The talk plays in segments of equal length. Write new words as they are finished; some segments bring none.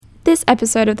This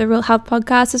episode of the Real Health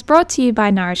Podcast is brought to you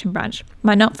by Nourish and Brunch,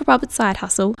 my not-for-profit side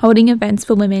hustle holding events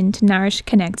for women to nourish,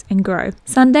 connect and grow.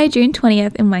 Sunday, June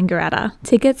 20th in Wangaratta.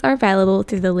 Tickets are available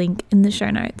through the link in the show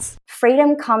notes.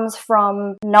 Freedom comes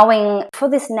from knowing for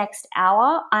this next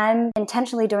hour, I'm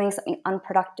intentionally doing something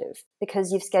unproductive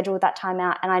because you've scheduled that time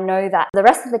out, and I know that the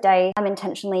rest of the day I'm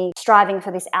intentionally striving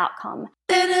for this outcome.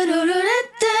 And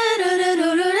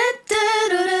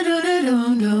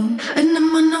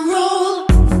I'm on a roll.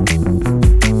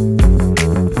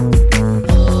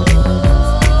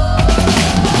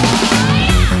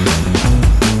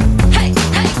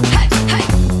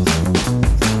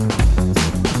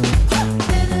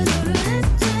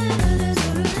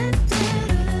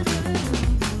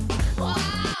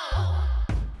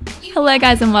 Hello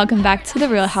guys and welcome back to the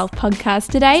Real Health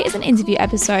Podcast. Today is an interview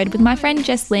episode with my friend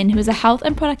Jess Lynn, who is a health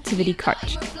and productivity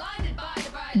coach.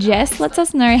 Jess lets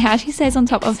us know how she stays on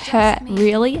top of her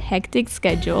really hectic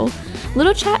schedule,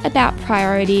 little chat about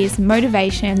priorities,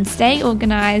 motivation, staying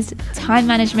organised, time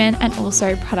management and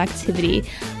also productivity.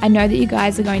 I know that you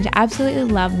guys are going to absolutely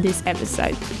love this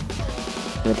episode.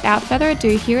 Without further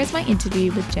ado, here is my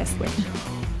interview with Jess Lynn.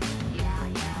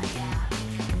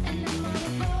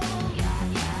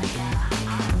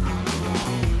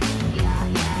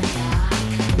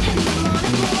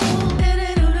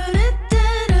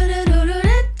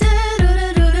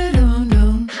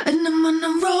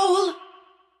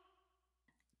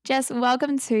 Jess,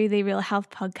 welcome to the Real Health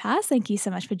Podcast. Thank you so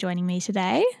much for joining me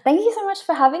today. Thank you so much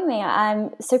for having me. I'm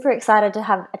super excited to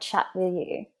have a chat with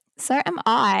you. So am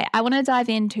I. I want to dive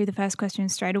into the first question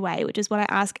straight away, which is what I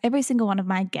ask every single one of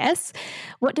my guests.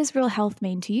 What does real health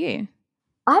mean to you?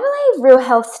 I believe real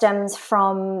health stems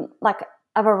from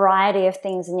a variety of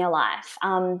things in your life.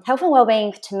 Health and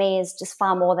well-being to me is just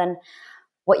far more than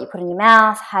what you put in your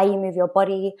mouth, how you move your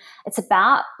body. It's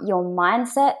about your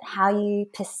mindset, how you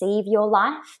perceive your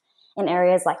life in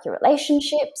areas like your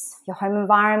relationships, your home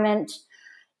environment,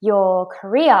 your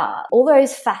career, all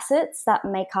those facets that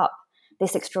make up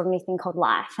this extraordinary thing called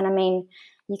life. And I mean,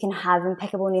 you can have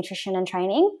impeccable nutrition and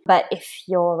training, but if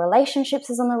your relationships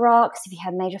is on the rocks, if you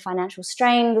have major financial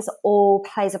strain, this all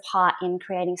plays a part in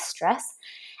creating stress.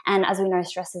 And as we know,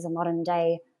 stress is a modern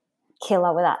day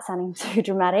killer without sounding too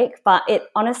dramatic, but it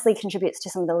honestly contributes to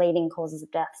some of the leading causes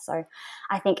of death. So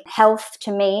I think health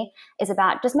to me is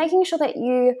about just making sure that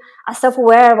you are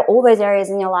self-aware of all those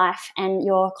areas in your life and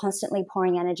you're constantly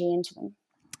pouring energy into them.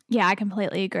 Yeah, I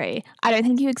completely agree. I don't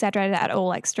think you exaggerated at all.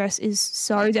 Like stress is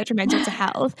so detrimental to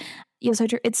health. You're so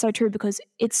true. It's so true because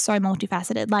it's so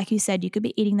multifaceted. Like you said, you could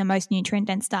be eating the most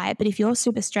nutrient-dense diet, but if you're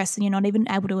super stressed, then you're not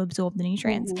even able to absorb the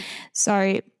nutrients.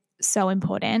 So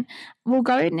important. We'll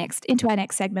go next into our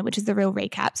next segment, which is the real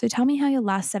recap. So tell me how your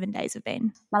last 7 days have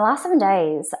been. My last 7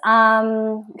 days.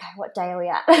 Okay, what day are we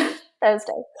at?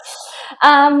 Thursday.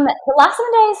 The last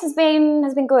 7 days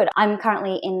has been good. I'm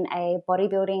currently in a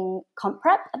bodybuilding comp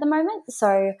prep at the moment,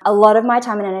 so a lot of my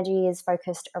time and energy is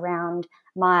focused around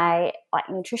my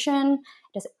nutrition,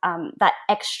 just that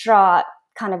extra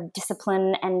kind of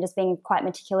discipline and just being quite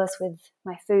meticulous with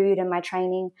my food and my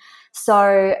training.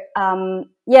 So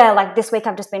this week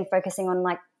I've just been focusing on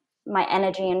my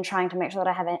energy and trying to make sure that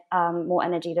I have more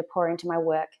energy to pour into my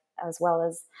work as well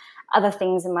as other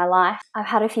things in my life. I've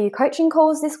had a few coaching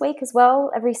calls this week as well.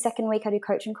 Every second week I do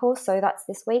coaching calls, so that's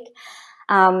this week.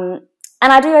 And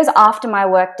I do those after my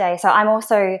work day. So I'm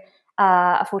also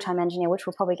a full-time engineer, which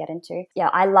we'll probably get into. Yeah,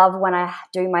 I love when I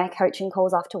do my coaching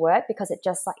calls after work because it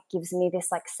just gives me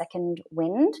this second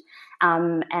wind.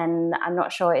 And I'm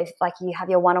not sure if you have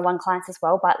your one-on-one clients as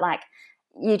well, but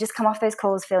you just come off those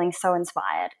calls feeling so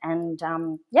inspired. And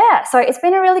so it's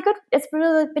been a really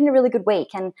good week.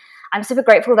 And I'm super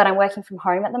grateful that I'm working from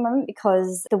home at the moment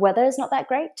because the weather is not that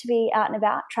great to be out and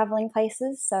about traveling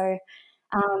places. So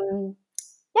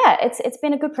it's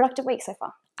been a good productive week so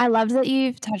far. I loved that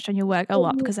you've touched on your work a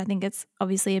lot because I think it's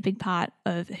obviously a big part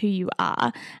of who you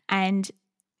are, and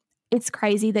it's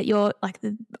crazy that you're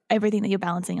everything that you're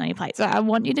balancing on your plate. So I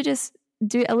want you to just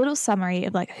do a little summary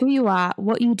of who you are,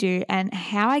 what you do, and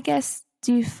how I guess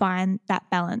do you find that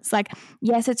balance?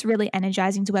 Yes, it's really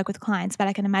energizing to work with clients, but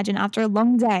I can imagine after a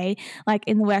long day,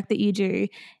 in the work that you do,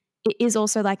 it is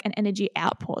also an energy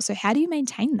outpour. So how do you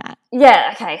maintain that?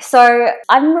 Yeah, okay. So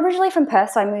I'm originally from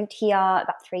Perth, so I moved here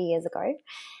about 3 years ago.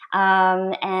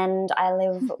 And I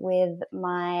live with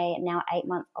my now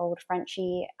 8-month-old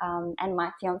Frenchie and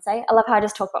my fiance. I love how I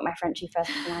just talk about my Frenchie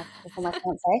first before my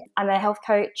fiance. I'm a health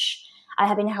coach. I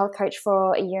have been a health coach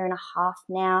for 1.5 years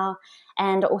now,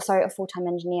 and also a full-time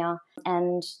engineer.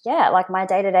 And my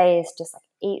day-to-day is just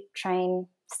eat, train,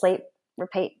 sleep,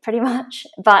 repeat pretty much.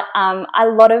 But a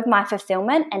lot of my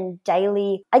fulfillment and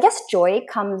daily, I guess, joy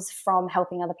comes from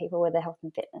helping other people with their health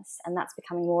and fitness. And that's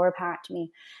becoming more apparent to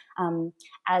me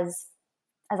as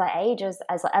I age,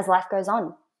 as life goes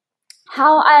on.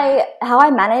 How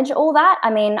I manage all that,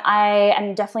 I mean, I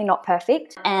am definitely not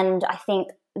perfect, and I think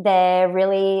there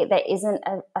isn't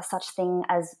a such thing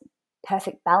as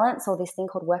perfect balance or this thing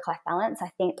called work-life balance. I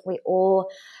think we all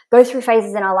go through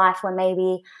phases in our life where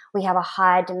maybe we have a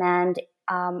high demand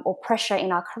or pressure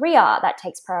in our career that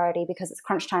takes priority because it's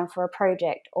crunch time for a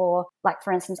project, or like,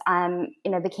 for instance, I'm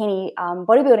in a bikini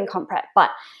bodybuilding comp prep, but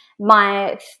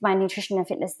my nutrition and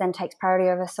fitness then takes priority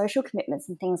over social commitments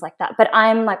and things like that. But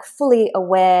I'm like fully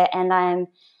aware, and I'm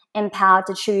empowered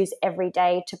to choose every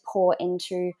day to pour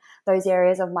into those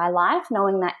areas of my life,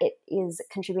 knowing that it is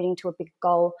contributing to a big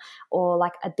goal or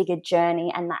like a bigger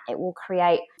journey, and that it will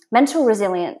create mental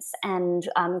resilience and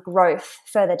growth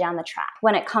further down the track.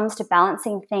 When it comes to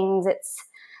balancing things, it's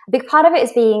a big part of it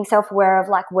is being self-aware of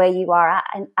like where you are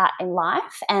at in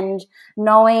life, and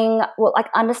knowing, well, like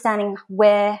understanding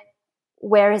where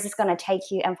is this going to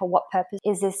take you and for what purpose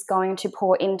is this going to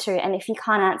pour into. And if you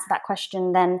can't answer that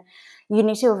question, then you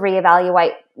need to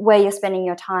reevaluate where you're spending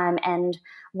your time and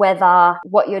whether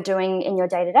what you're doing in your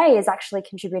day-to-day is actually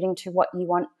contributing to what you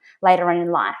want later on in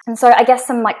life. And so I guess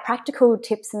some like practical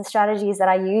tips and strategies that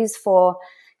I use for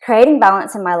creating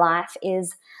balance in my life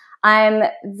is I'm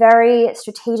very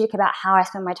strategic about how I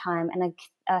spend my time, and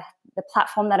the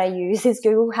platform that I use is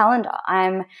Google Calendar.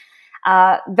 I'm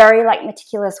very like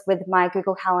meticulous with my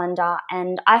Google Calendar,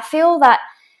 and I feel that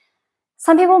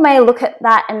some people may look at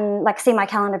that and like see my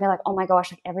calendar and be like, oh my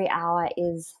gosh, like every hour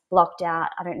is blocked out.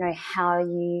 I don't know how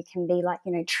you can be like,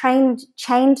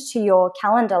 chained to your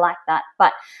calendar like that.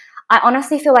 But I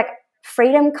honestly feel like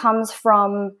freedom comes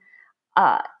from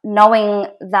knowing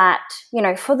that,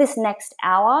 for this next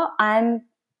hour, I'm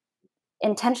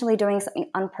intentionally doing something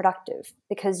unproductive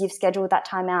because you've scheduled that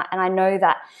time out. And I know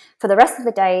that for the rest of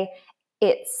the day,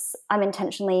 I'm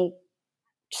intentionally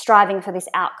striving for this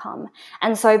outcome.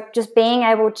 And so just being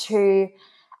able to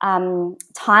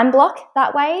time block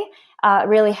that way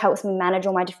really helps me manage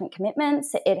all my different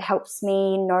commitments. It helps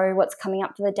me know what's coming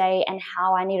up for the day and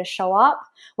how I need to show up,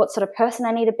 what sort of person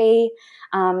I need to be.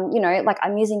 Like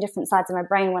I'm using different sides of my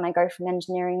brain when I go from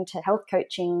engineering to health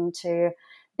coaching to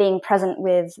being present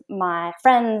with my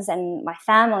friends and my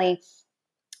family.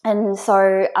 And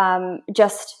so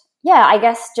I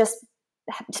guess just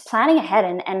planning ahead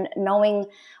and knowing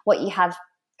what you have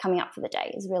coming up for the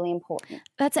day is really important.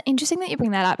 That's interesting that you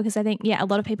bring that up, because I think, a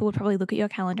lot of people would probably look at your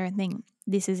calendar and think,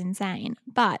 this is insane.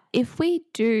 But if we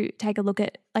do take a look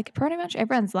at like pretty much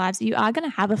everyone's lives, you are going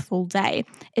to have a full day.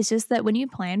 It's just that when you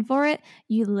plan for it,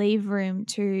 you leave room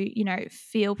to,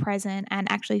 feel present and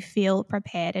actually feel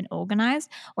prepared and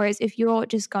organized. Whereas if you're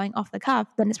just going off the cuff,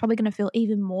 then it's probably going to feel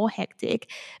even more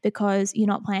hectic because you're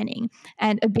not planning.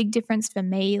 And a big difference for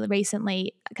me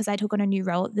recently, because I took on a new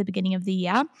role at the beginning of the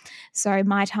year, so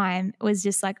my time was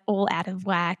just like all out of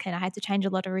whack and I had to change a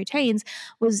lot of routines,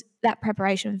 was that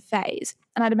preparation phase.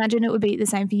 And I'd imagine it would be the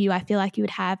same for you. I feel like you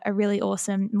would have a really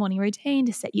awesome morning routine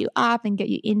to set you up and get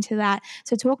you into that.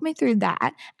 So talk me through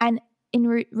that. And in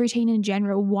routine in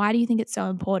general, why do you think it's so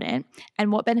important?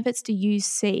 And what benefits do you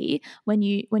see when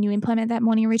you implement that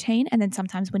morning routine? And then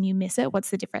sometimes when you miss it, what's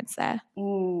the difference there?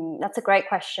 That's a great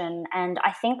question. And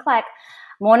I think like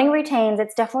morning routines,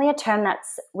 it's definitely a term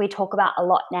we talk about a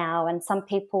lot now. And some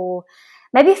people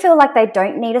maybe feel like they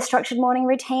don't need a structured morning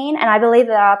routine. And I believe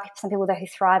there are some people there who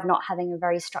thrive not having a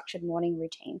very structured morning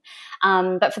routine.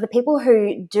 But for the people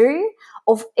who do,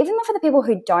 or even for the people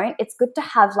who don't, it's good to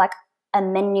have like a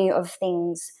menu of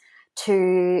things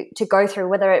to go through,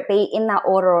 whether it be in that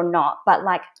order or not. But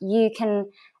like you can,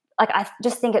 like I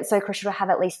just think it's so crucial to have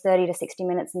at least 30 to 60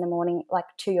 minutes in the morning, like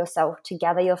to yourself, to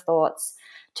gather your thoughts,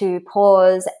 to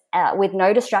pause with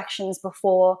no distractions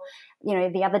before,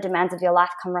 the other demands of your life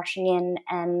come rushing in,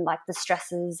 and like the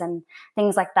stresses and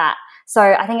things like that. So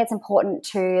I think it's important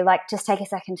to like just take a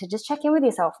second to just check in with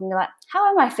yourself and be like,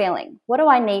 how am I feeling? What do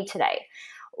I need today?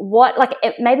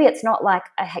 Maybe it's not like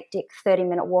a hectic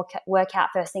 30-minute workout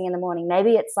first thing in the morning.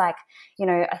 Maybe it's like, a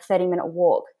 30-minute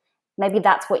walk. Maybe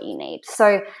that's what you need.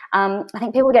 So I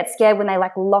think people get scared when they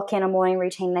like lock in a morning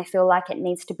routine. They feel like it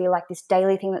needs to be like this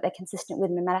daily thing that they're consistent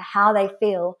with no matter how they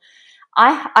feel.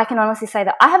 I can honestly say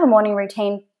that I have a morning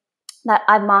routine that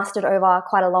I've mastered over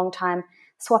quite a long time,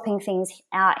 swapping things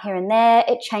out here and there.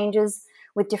 It changes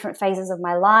with different phases of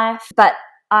my life, but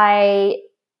I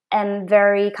am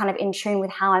very kind of in tune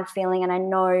with how I'm feeling, and I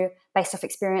know based off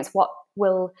experience what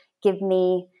will give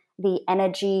me the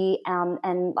energy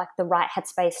and like the right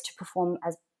headspace to perform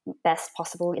as best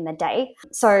possible in the day.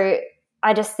 So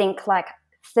I just think like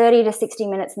 30 to 60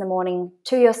 minutes in the morning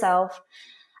to yourself.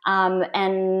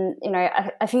 And, you know,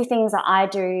 a few things that I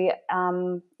do,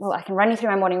 well, I can run you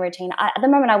through my morning routine. At the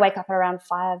moment, I wake up at around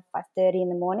 5:30 in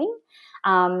the morning.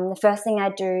 The first thing I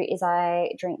do is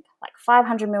I drink like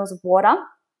 500 mils of water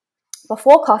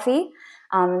before coffee.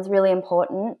 Is really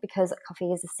important because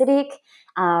coffee is acidic,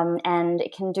 and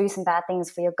it can do some bad things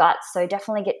for your gut. So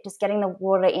definitely getting the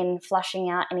water in, flushing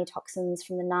out any toxins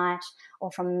from the night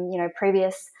or from, you know,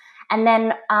 previous. And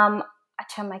then I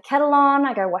turn my kettle on,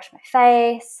 I go wash my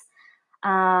face,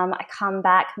 I come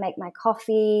back, make my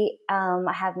coffee,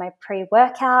 I have my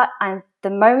pre-workout. The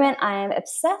moment I am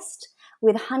obsessed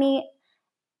with honey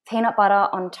peanut butter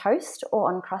on toast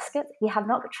or on Cruskits. If you have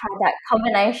not tried that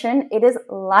combination, it is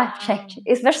life-changing,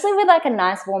 especially with like a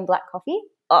nice warm black coffee.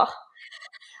 Oh,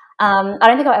 I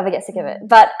don't think I'll ever get sick of it.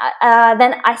 But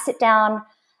then I sit down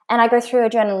and I go through a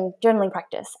journaling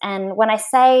practice. And when I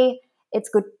say it's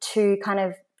good to kind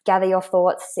of gather your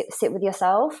thoughts, sit with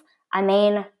yourself, I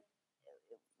mean,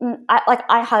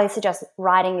 I highly suggest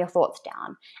writing your thoughts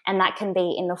down, and that can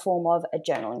be in the form of a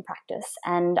journaling practice.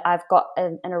 And I've got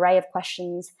an array of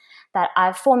questions that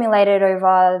I've formulated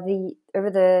over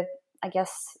the I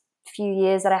guess few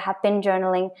years that I have been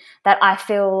journaling that I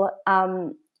feel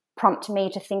prompt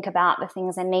me to think about the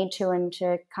things I need to, and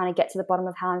to kind of get to the bottom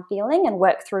of how I'm feeling and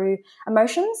work through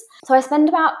emotions. So I spend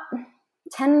about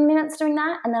 10 minutes doing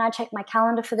that, and then I check my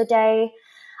calendar for the day.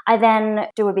 I then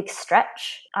do a big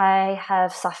stretch. I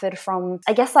have suffered from,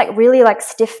 I guess, like really like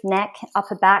stiff neck,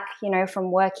 upper back, you know,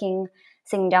 from working,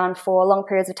 sitting down for long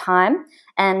periods of time.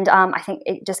 And I think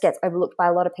it just gets overlooked by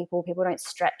a lot of people. People don't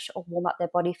stretch or warm up their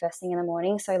body first thing in the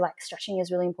morning. So like stretching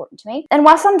is really important to me. And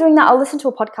whilst I'm doing that, I'll listen to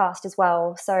a podcast as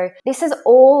well. So this is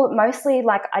all mostly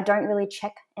like, I don't really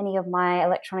check any of my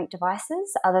electronic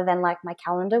devices other than like my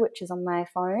calendar, which is on my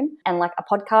phone, and like a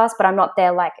podcast, but I'm not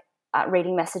there like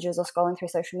reading messages or scrolling through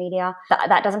social media.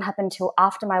 That doesn't happen until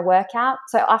after my workout.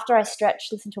 So after I stretch,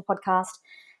 listen to a podcast,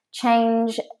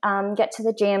 change, get to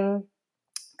the gym,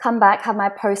 come back, have my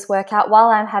post-workout. While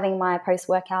I'm having my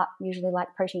post-workout, usually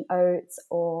like protein oats,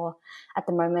 or at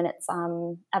the moment it's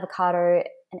avocado,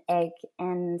 an egg,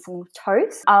 and some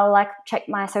toast. I'll like check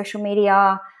my social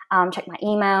media, check my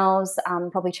emails,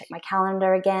 probably check my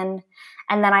calendar again.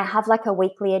 And then I have like a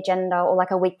weekly agenda or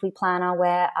like a weekly planner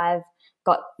where I've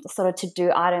got sort of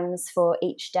to-do items for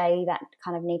each day that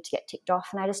kind of need to get ticked off,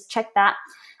 and I just check that.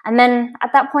 And then at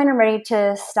that point I'm ready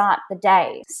to start the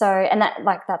day. So, and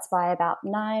that's by about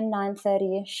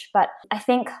 9:30ish. But I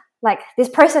think like this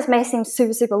process may seem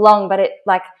super, super long, but it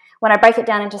like when I break it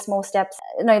down into small steps,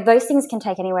 you know, those things can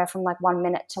take anywhere from like 1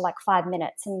 minute to like 5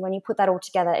 minutes. And when you put that all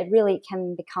together, it really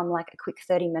can become like a quick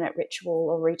 30-minute ritual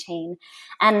or routine.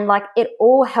 And like it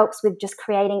all helps with just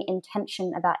creating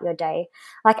intention about your day.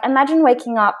 Like imagine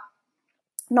waking up,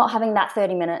 not having that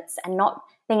 30 minutes and not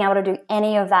being able to do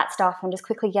any of that stuff, and just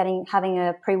quickly having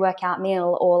a pre-workout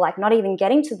meal, or like not even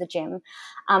getting to the gym.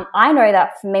 I know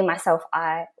that for me, myself,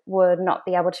 I would not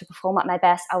be able to perform at my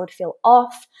best. I would feel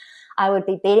off. I would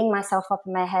be beating myself up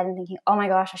in my head and thinking, oh my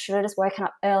gosh, I should have just woken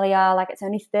up earlier. Like it's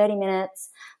only 30 minutes,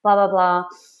 blah, blah, blah.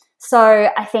 So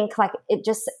I think like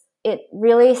it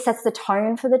really sets the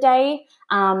tone for the day.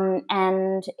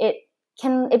 And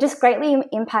it just greatly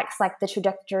impacts like the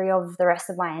trajectory of the rest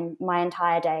of my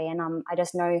entire day. And I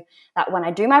just know that when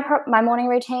I do my morning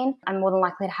routine, I'm more than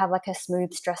likely to have like a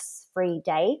smooth, stress-free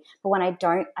day. But when I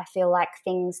don't, I feel like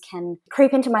things can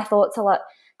creep into my thoughts a lot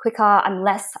quicker. I'm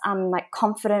less like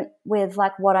confident with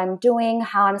like what I'm doing,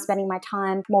 how I'm spending my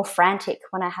time, more frantic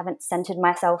when I haven't centered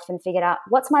myself and figured out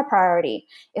what's my priority.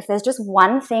 If there's just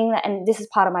one thing and this is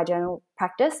part of my journal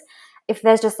practice, if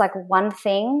there's just like one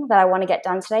thing that I want to get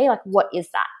done today, like what is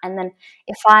that? And then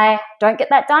if I don't get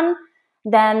that done,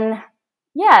 then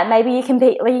yeah, maybe you can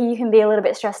be a little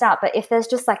bit stressed out. But if there's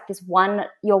just like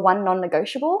your one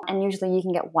non-negotiable, and usually you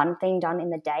can get one thing done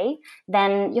in the day,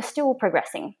 then you're still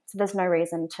progressing. So there's no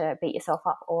reason to beat yourself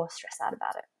up or stress out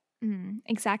about it.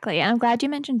 Exactly. And I'm glad you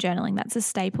mentioned journaling. That's a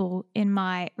staple in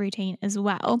my routine as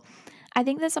well. I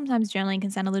think that sometimes journaling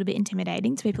can sound a little bit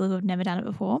intimidating to people who have never done it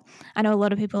before. I know a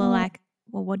lot of people are like,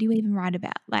 well, what do you even write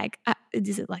about? Like,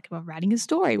 is it like I'm writing a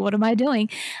story? What am I doing?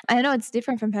 I know it's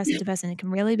different from person to person. It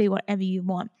can really be whatever you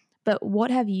want. But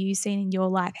what have you seen in your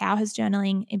life? How has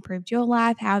journaling improved your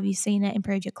life? How have you seen it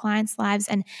improve your clients' lives?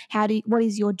 And what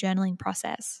is your journaling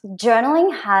process?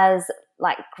 Journaling has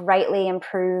like greatly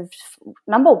improved,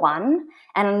 number one,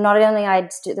 and not only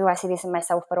do I see this in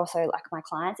myself, but also like my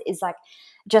clients, is like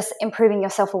just improving your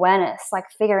self-awareness, like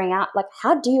figuring out like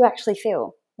how do you actually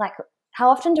feel? Like how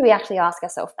often do we actually ask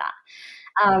ourselves that?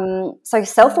 So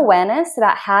self-awareness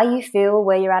about how you feel,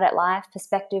 where you're at life,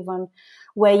 perspective on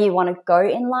where you want to go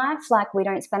in life. Like, we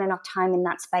don't spend enough time in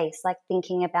that space, like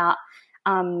thinking about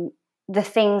the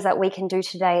things that we can do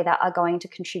today that are going to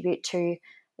contribute to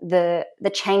the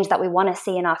change that we want to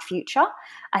see in our future.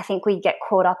 I think we get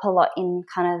caught up a lot in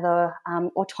kind of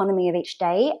the autonomy of each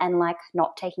day, and like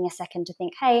not taking a second to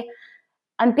think, hey,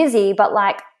 I'm busy, but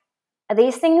like, are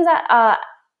these things that are,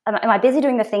 am I busy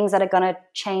doing the things that are going to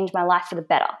change my life for the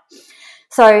better?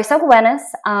 So self-awareness,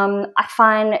 I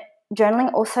find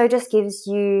journaling also just gives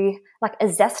you like a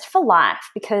zest for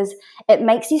life, because it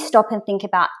makes you stop and think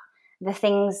about the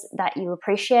things that you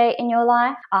appreciate in your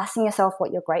life, asking yourself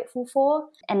what you're grateful for.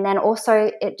 And then also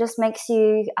it just makes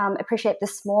you appreciate the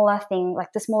smaller thing,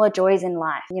 like the smaller joys in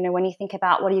life. You know, when you think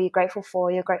about what are you grateful for,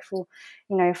 you're grateful,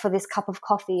 you know, for this cup of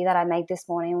coffee that I made this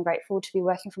morning. I'm grateful to be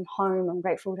working from home. I'm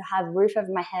grateful to have a roof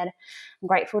over my head. I'm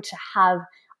grateful to have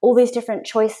all these different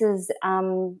choices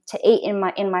to eat in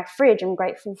my fridge. I'm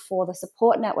grateful for the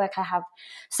support network I have.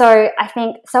 So I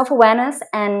think self-awareness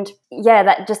and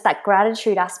that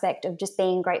gratitude aspect of just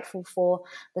being grateful for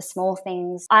the small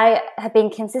things. I have been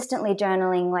consistently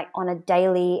journaling like on a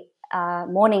daily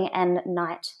morning and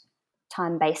night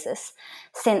time basis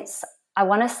since, I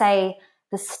want to say,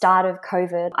 the start of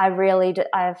COVID.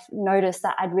 I've noticed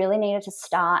that I really needed to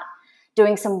start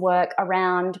doing some work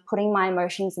around putting my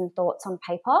emotions and thoughts on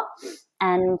paper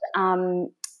and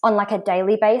on like a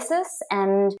daily basis,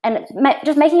 and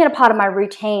just making it a part of my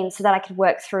routine so that I could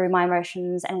work through my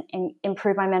emotions and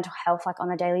improve my mental health like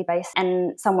on a daily basis,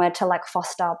 and somewhere to like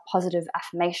foster positive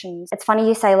affirmations. It's funny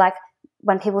you say like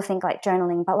when people think like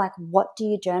journaling, but like what do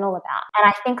you journal about? And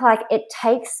I think like it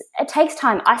takes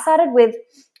time. I started with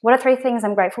what are 3 things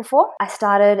I'm grateful for? I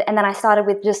started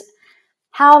with just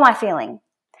how am I feeling?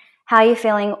 How are you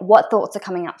feeling? What thoughts are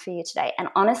coming up for you today? And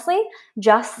honestly,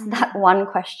 just that one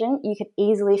question, you could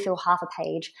easily fill half a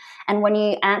page. And when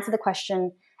you answer the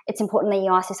question, it's important that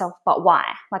you ask yourself, but why?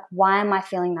 Like, why am I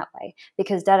feeling that way?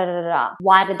 Because da-da-da-da-da.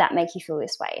 Why did that make you feel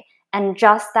this way? And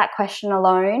just that question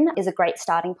alone is a great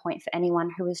starting point for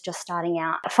anyone who is just starting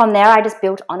out. From there, I just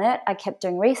built on it. I kept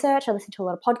doing research. I listened to a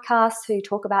lot of podcasts who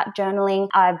talk about journaling.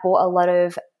 I bought a lot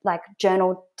of like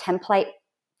journal templates,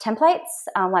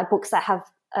 like books that have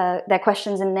their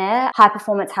questions in there. High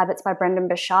Performance Habits by Brendon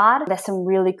Burchard. There's some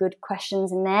really good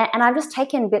questions in there. And I've just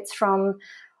taken bits from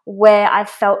where I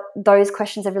felt those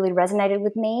questions have really resonated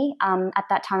with me at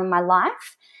that time in my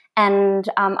life. And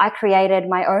I created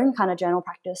my own kind of journal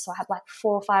practice. So I have like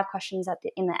 4 or 5 questions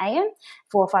in the AM,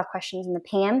 4 or 5 questions in the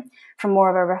PM from more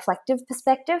of a reflective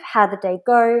perspective. How did the day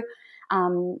go?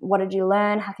 What did you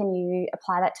learn? How can you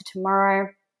apply that to tomorrow?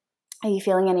 Are you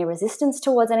feeling any resistance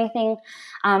towards anything?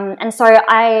 And so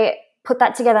I put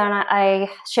that together and I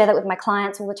share that with my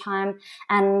clients all the time.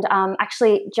 And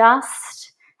actually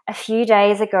just a few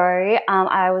days ago,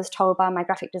 I was told by my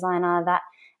graphic designer that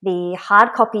the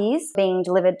hard copies being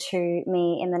delivered to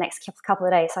me in the next couple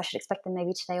of days. So I should expect them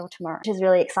maybe today or tomorrow, which is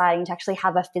really exciting to actually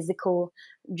have a physical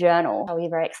journal. I'll be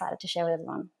very excited to share with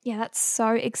everyone. Yeah, that's so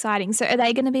exciting. So are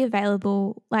they going to be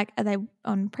available? Like, are they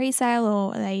on pre-sale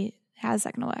or how's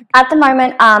that going to work? At the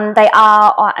moment, they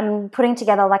are. I'm putting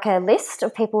together like a list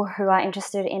of people who are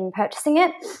interested in purchasing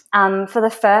it. For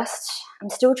the first, I'm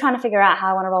still trying to figure out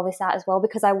how I want to roll this out as well,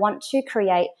 because I want to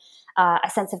create a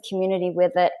sense of community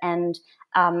with it, and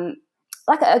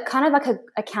like a kind of like a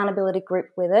accountability group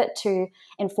with it to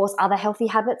enforce other healthy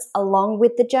habits along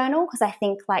with the journal. Because I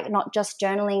think like not just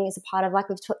journaling is a part of like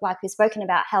we've spoken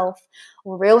about health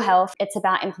or real health. It's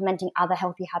about implementing other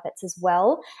healthy habits as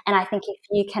well. And I think if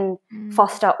you can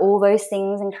foster all those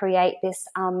things and create this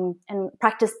and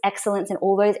practice excellence in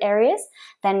all those areas,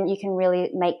 then you can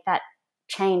really make that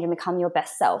change and become your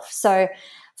best self. So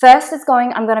first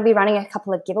I'm going to be running a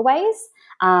couple of giveaways,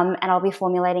 and I'll be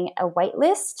formulating a wait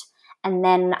list. And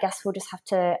then I guess we'll just have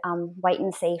to wait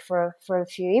and see for a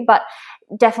few. But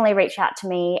definitely reach out to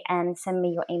me and send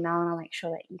me your email, and I'll make sure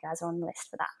that you guys are on the list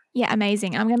for that. Yeah,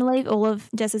 amazing. I'm going to leave all of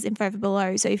Jess's info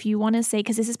below. So if you want to see,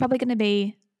 because this is probably going to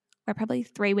be, we're probably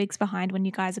 3 weeks behind when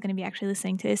you guys are going to be actually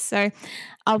listening to this. So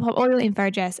I'll pop all your info,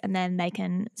 Jess, and then they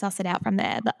can suss it out from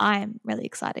there. But I am really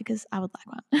excited because I would like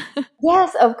one.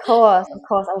 Yes, of course.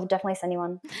 I will definitely send you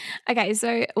one. Okay,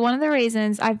 so one of the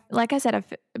reasons like I said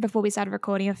before we started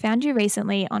recording, I found you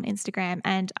recently on Instagram,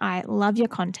 and I love your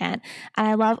content, and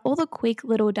I love all the quick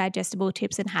little digestible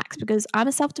tips and hacks, because I'm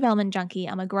a self-development junkie,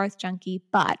 I'm a growth junkie,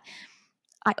 but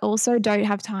I also don't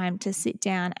have time to sit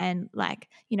down and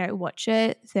watch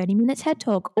a 30-minute TED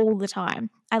Talk all the time.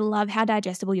 I love how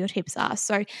digestible your tips are.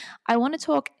 So I want to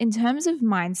talk in terms of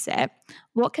mindset.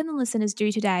 What can the listeners do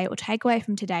today or take away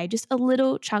from today, just a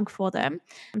little chunk for them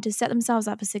to set themselves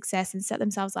up for success and set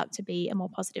themselves up to be a more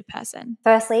positive person?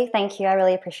 Firstly, thank you. I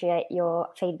really appreciate your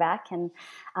feedback, and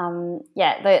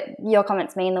your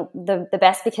comments mean the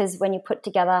best, because when you put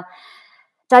together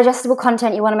digestible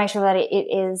content, you want to make sure that it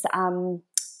is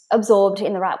absorbed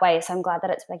in the right way. So I'm glad that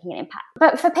it's making an impact.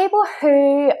 But for people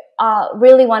who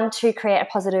really want to create a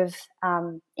positive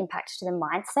impact to the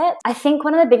mindset, I think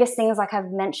one of the biggest things, like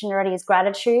I've mentioned already, is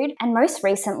gratitude. And most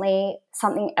recently,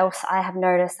 something else I have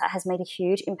noticed that has made a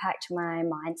huge impact to my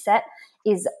mindset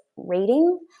is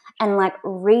reading, and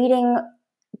reading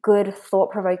good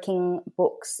thought-provoking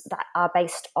books that are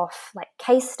based off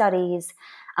case studies,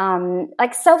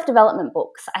 self-development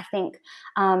books. I think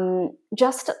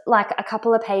just a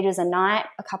couple of pages a night,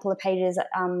 a couple of pages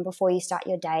before you start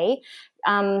your day,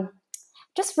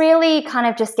 just really kind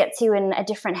of just gets you in a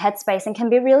different headspace and can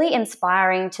be really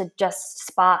inspiring to just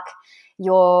spark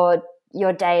your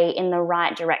day in the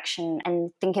right direction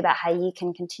and think about how you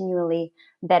can continually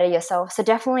better yourself. So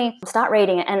definitely start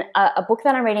reading it. And a book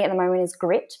that I'm reading at the moment is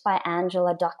Grit by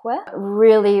Angela Duckworth.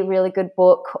 Really, really good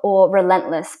book. Or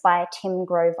Relentless by Tim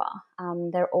Grover.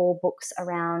 They're all books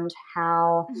around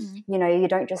how, you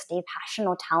don't just need passion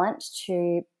or talent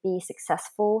to be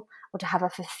successful or to have a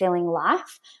fulfilling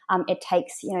life. It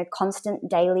takes, constant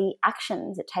daily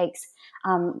actions. It takes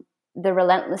the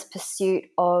relentless pursuit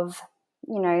of,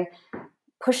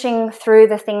 pushing through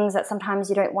the things that sometimes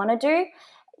you don't want to do,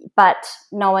 but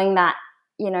knowing that,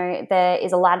 there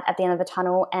is a light at the end of the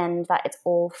tunnel and that it's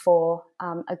all for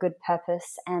a good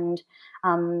purpose. And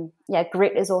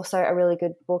Grit is also a really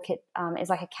good book. It is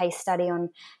like a case study on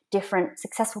different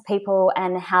successful people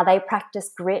and how they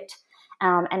practice grit,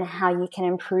 and how you can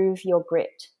improve your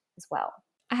grit as well.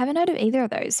 I haven't heard of either of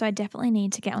those, so I definitely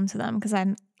need to get onto them, because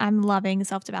I'm loving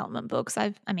self-development books.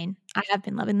 I have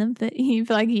been loving them for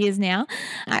years now.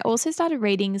 I also started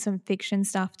reading some fiction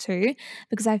stuff too,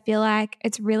 because I feel like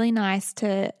it's really nice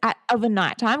of a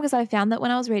nighttime, because I found that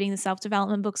when I was reading the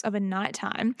self-development books of a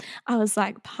nighttime, I was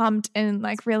pumped and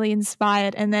really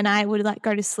inspired, and then I would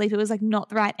go to sleep. It was not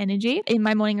the right energy. In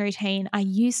my morning routine, I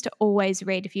used to always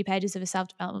read a few pages of a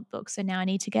self-development book, so now I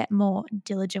need to get more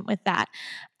diligent with that.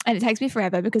 And it takes me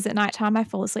forever, because at nighttime I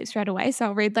fall asleep straight away. So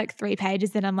I'll read 3 pages,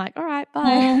 then I'm like, all right,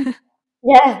 bye.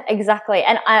 Yeah, exactly.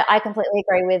 And I completely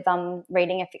agree with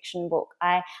reading a fiction book.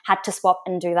 I had to swap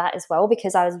and do that as well,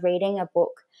 because I was reading a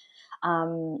book.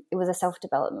 It was a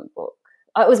self-development book.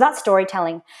 It was about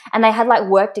storytelling, and they had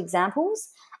worked examples,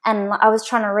 and I was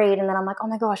trying to read, and then I'm like, oh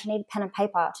my gosh, I need pen and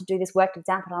paper to do this worked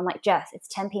example. And I'm like, Jess, it's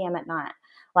 10 p.m. at night.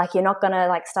 You're not going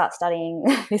to start studying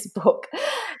this book.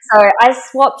 So I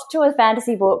swapped to a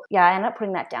fantasy book. Yeah, I ended up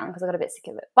putting that down because I got a bit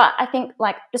sick of it. But I think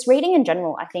just reading in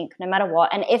general, I think no matter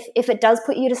what, and if it does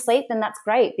put you to sleep, then that's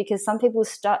great, because some people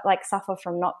suffer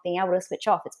from not being able to switch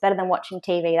off. It's better than watching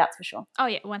TV, that's for sure. Oh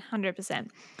yeah, 100%.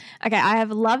 Okay, I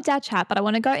have loved our chat, but I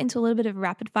want to go into a little bit of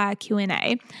rapid fire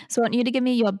Q&A. So I want you to give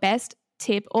me your best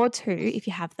tip or two, if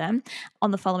you have them, on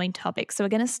the following topics. So we're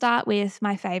going to start with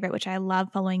my favorite, which I love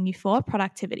following you for,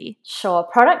 productivity. Sure.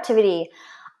 Productivity.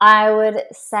 I would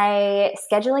say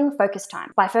scheduling focus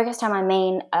time. By focus time, I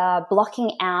mean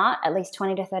blocking out at least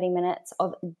 20 to 30 minutes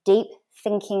of deep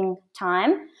thinking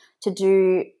time to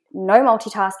do no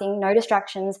multitasking, no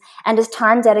distractions, and just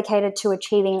time dedicated to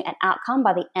achieving an outcome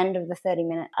by the end of the 30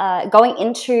 minutes. Going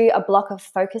into a block of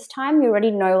focus time, you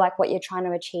already know what you're trying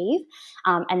to achieve,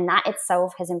 and that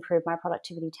itself has improved my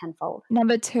productivity tenfold.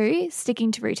 Number 2,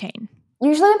 sticking to routine.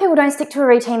 Usually when people don't stick to a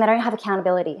routine, they don't have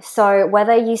accountability. So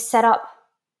whether you set up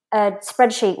a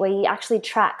spreadsheet where you actually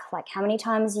track how many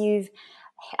times you've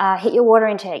hit your water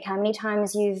intake, how many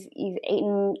times you've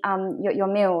eaten your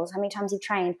meals, how many times you've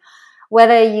trained,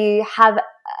 whether you have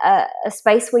a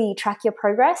space where you track your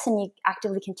progress and you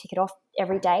actively can tick it off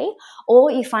every day, or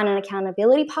you find an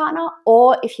accountability partner,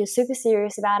 or if you're super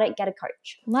serious about it, get a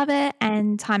coach. Love it.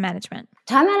 And time management.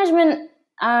 Time management,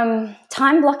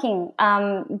 time blocking,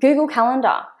 Google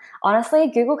Calendar. Honestly,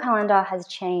 Google Calendar has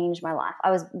changed my life. I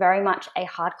was very much a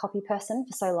hard copy person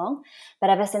for so long,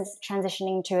 but ever since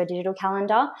transitioning to a digital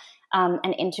calendar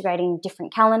and integrating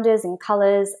different calendars and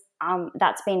colors,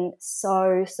 that's been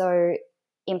so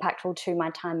impactful to my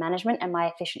time management and my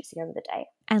efficiency over the day.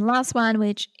 And last one,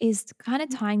 which is kind of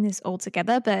tying this all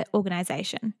together, but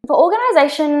organization. For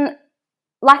organization,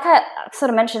 like I sort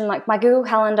of mentioned, like my Google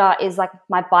Calendar is like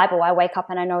my Bible. I wake up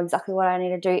and I know exactly what I need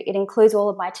to do. It includes all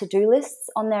of my to-do lists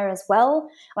on there as well,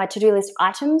 my to-do list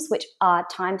items, which are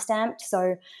time-stamped.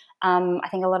 So I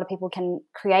think a lot of people can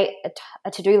create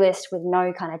a to-do list with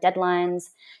no kind of deadlines,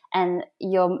 and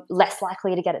you're less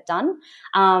likely to get it done.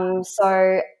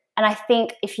 And I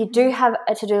think if you do have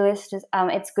a to-do list,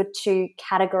 it's good to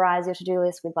categorize your to-do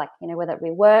list with, like, you know, whether it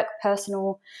be work,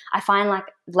 personal. I find like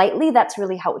lately that's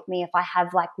really helped me. If I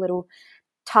have like little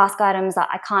task items that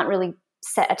I can't really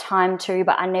set a time to,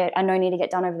 but I know need to get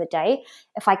done over the day,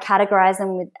 if I categorize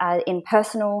them with in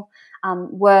personal,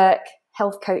 work,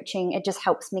 health coaching, it just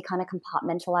helps me kind of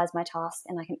compartmentalize my tasks,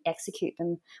 and I can execute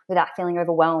them without feeling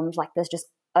overwhelmed. Like there's just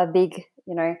a big,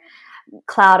 you know,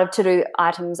 cloud of to-do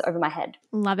items over my head.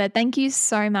 Love it. Thank you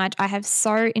so much. I have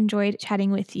so enjoyed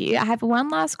chatting with you. I have one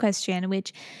last question,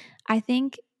 which I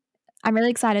think I'm really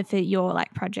excited for your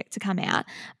like project to come out.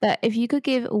 But if you could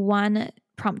give one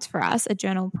prompt for us, a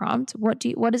journal prompt,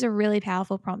 what is a really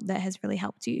powerful prompt that has really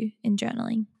helped you in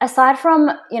journaling? Aside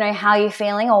from, you know, how you're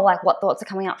feeling or like what thoughts are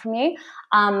coming up from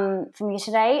you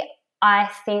today,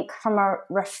 I think from a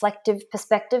reflective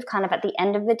perspective, kind of at the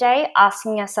end of the day,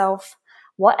 asking yourself,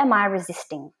 what am I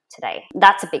resisting today?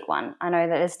 That's a big one. I know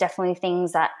that there's definitely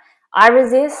things that I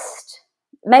resist.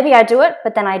 Maybe I do it,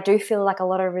 but then I do feel like a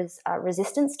lot of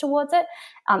resistance towards it.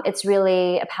 It's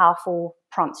really a powerful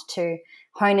prompt to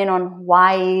hone in on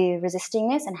why you're resisting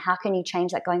this and how can you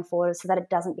change that going forward so that it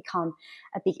doesn't become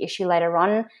a big issue later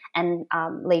on and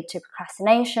lead to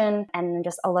procrastination and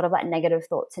just a lot of like negative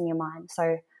thoughts in your mind.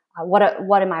 So what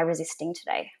am I resisting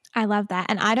today? I love that.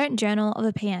 And I don't journal of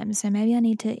the PM, so maybe I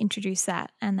need to introduce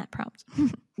that and that prompt.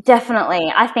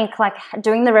 Definitely. I think like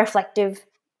doing the reflective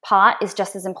part is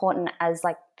just as important as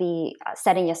like the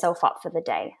setting yourself up for the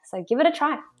day. So give it a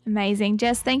try. Amazing.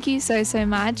 Jess, thank you so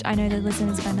much. I know the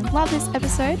listeners are going to love this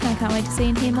episode, and I can't wait to see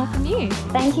and hear more from you.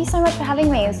 Thank you so much for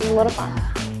having me. It was a lot of fun.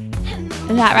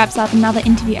 That wraps up another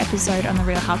interview episode on the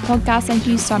Real Health Podcast. Thank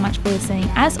you so much for listening.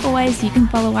 As always, you can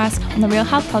follow us on the Real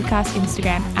Health Podcast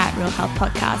Instagram @Real Health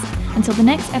Podcast. Until the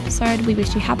next episode, we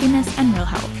wish you happiness and real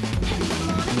health.